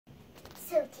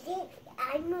So today,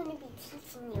 I'm going to be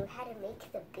teaching you how to make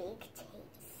the big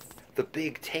taste. The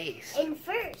big taste? And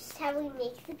first, how we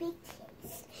make the big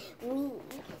taste, we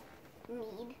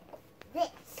need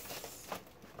this.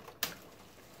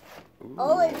 Ooh.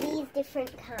 All of these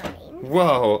different kinds.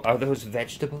 Whoa, are those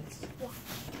vegetables? Yeah.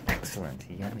 Excellent,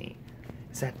 yummy.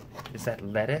 Is that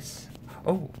lettuce?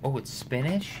 Oh, it's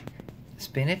spinach?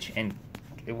 Spinach and,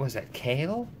 was that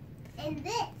kale? And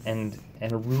this. And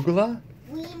arugula?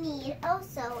 We need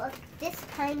also this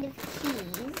kind of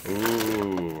cheese.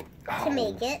 Ooh. To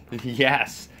make it.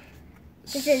 Yes.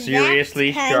 This is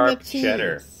Seriously that kind sharp of cheese.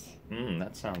 cheddar.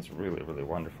 That sounds really, really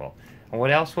wonderful. And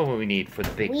what else will we need for the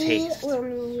big taste? We will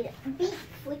need beef,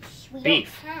 which we don't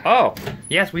have. Oh,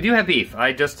 yes, we do have beef.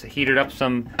 I just heated up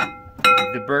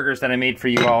the burgers that I made for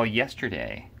you all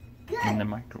yesterday. Good. In the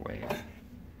microwave.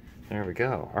 There we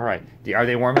go. All right. Are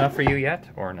they warm enough for you yet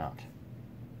or not?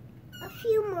 A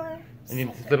few more. A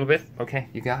little bit? Okay,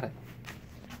 you got it.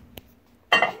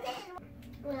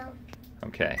 Well,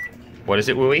 okay. What is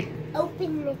it, Wooey?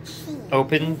 open the cheese.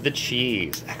 Open the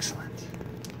cheese. Excellent.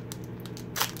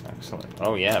 Excellent.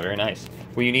 Oh, yeah, very nice.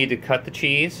 Will you need to cut the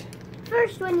cheese?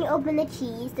 First, when you open the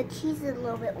cheese is a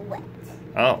little bit wet.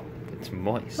 Oh, it's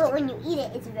moist. But when you eat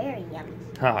it, it's very yummy.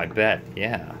 Oh, I bet.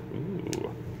 Yeah.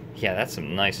 Ooh. Yeah, that's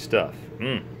some nice stuff.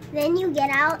 Then you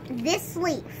get out this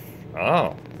leaf.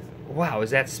 Oh. Wow, is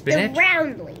that spinach? The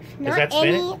round leaf. Not that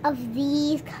spinach? any of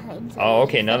these kinds of Oh,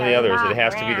 okay, leaves none of that the are others. not It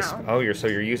has to be round. the. Oh,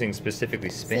 you're using specifically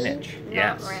spinach. See?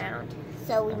 Yes. Not round.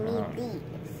 So we need these.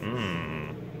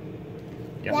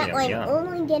 Yum, That yum, I'm yum.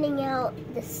 only getting out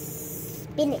the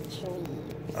spinach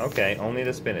leaves. Okay, only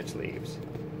the spinach leaves.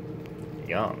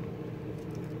 Yum.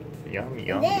 Yum,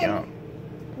 yum, then, yum.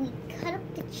 We cut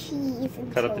up the cheese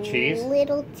into Cut up the cheese?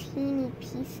 little teeny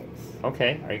pieces.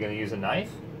 Okay, are you going to use a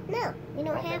knife? No, we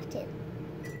don't Okay. have to.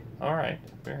 All right,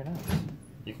 very nice.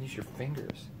 You can use your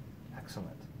fingers.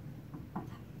 Excellent.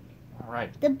 All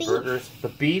right, The beef. burgers. The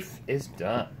beef is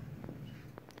done.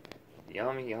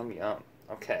 Yum, yum, yum.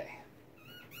 Okay.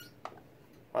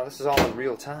 Wow, this is all in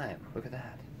real time. Look at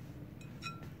that.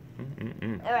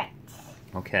 All right.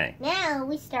 Okay. Now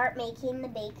we start making the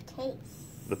big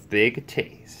taste. The big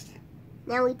taste.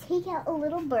 Now we take out a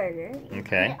little burger and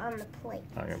Okay. put it on the plate.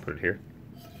 I'm going to put it here.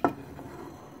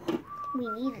 We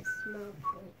need a small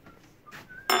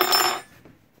plate.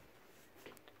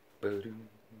 Ba-doom.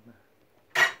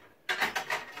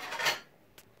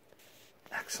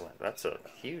 Excellent. That's a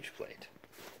huge plate.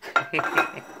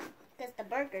 Because the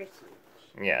burger's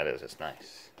huge. Yeah, it is. It's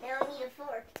nice. Now I need a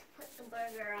fork to put the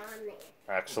burger on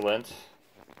there. Excellent.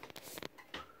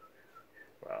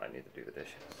 Well, I need to do the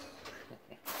dishes.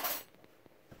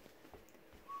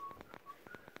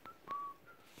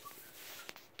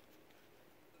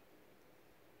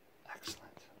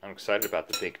 Excellent. I'm excited about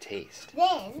the big taste.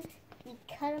 Then we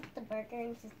cut up the burger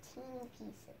into teeny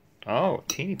pieces. Oh,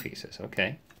 teeny pieces.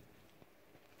 Okay.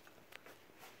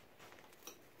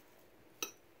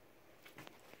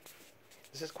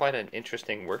 This is quite an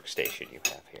interesting workstation you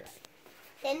have here.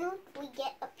 Then we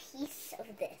get a piece of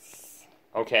this.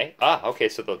 Okay. Ah, okay.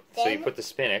 So so you Then- put the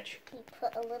spinach. We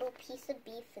put a little piece of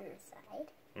beef inside.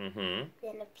 Mm-hmm.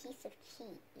 Then a piece of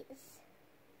cheese.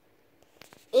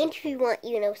 And if you want,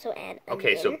 you can also add onion.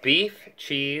 Okay, so beef,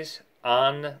 cheese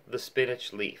on the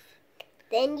spinach leaf.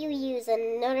 Then you use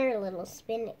another little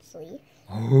spinach leaf.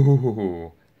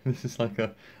 Oh, this is like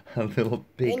a little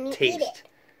big And you taste. eat it.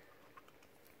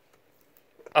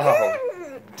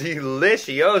 Oh,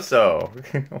 delicioso!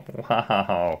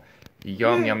 Wow,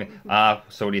 yum yum.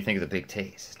 So what do you think of the big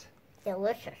taste?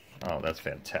 Delicious. Oh, that's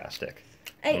fantastic.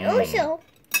 And also,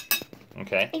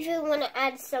 Okay. if you want to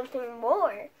add something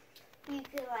more, you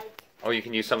can like Oh, you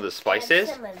can use some of the add spices.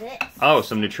 some of this. Oh,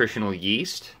 some nutritional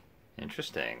yeast.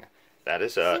 Interesting. That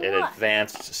is an what?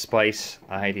 advanced spice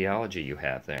ideology you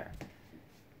have there.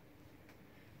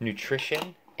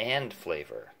 Nutrition and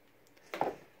flavor.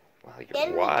 Wow, you're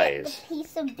Then wise. we get the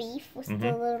piece of beef with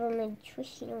the little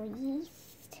nutritional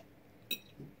yeast.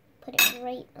 Put it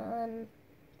right on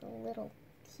the little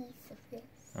piece of this.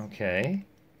 Okay.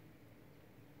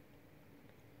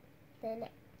 Then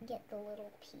get the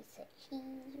little piece of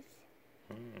cheese.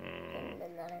 And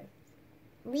another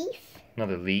leaf.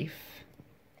 Another leaf.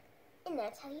 And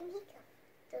that's how you make them.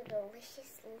 The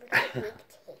delicious little big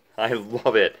taste. I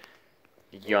love it.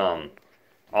 Yum.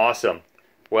 Awesome.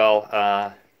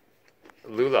 Well,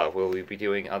 Lula, will we be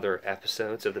doing other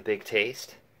episodes of The Big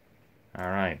Taste? All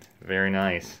right. Very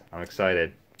nice. I'm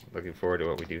excited. Looking forward to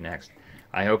what we do next.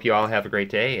 I hope you all have a great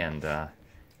day, and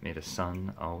may the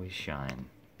sun always shine.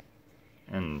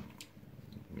 And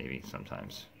maybe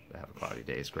sometimes have a cloudy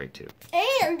day is great too.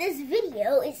 And this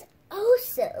video is over.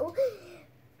 also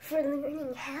for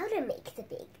learning how to make the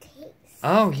big taste.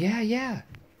 Oh, yeah, yeah.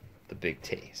 The big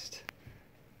taste.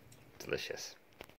 Delicious.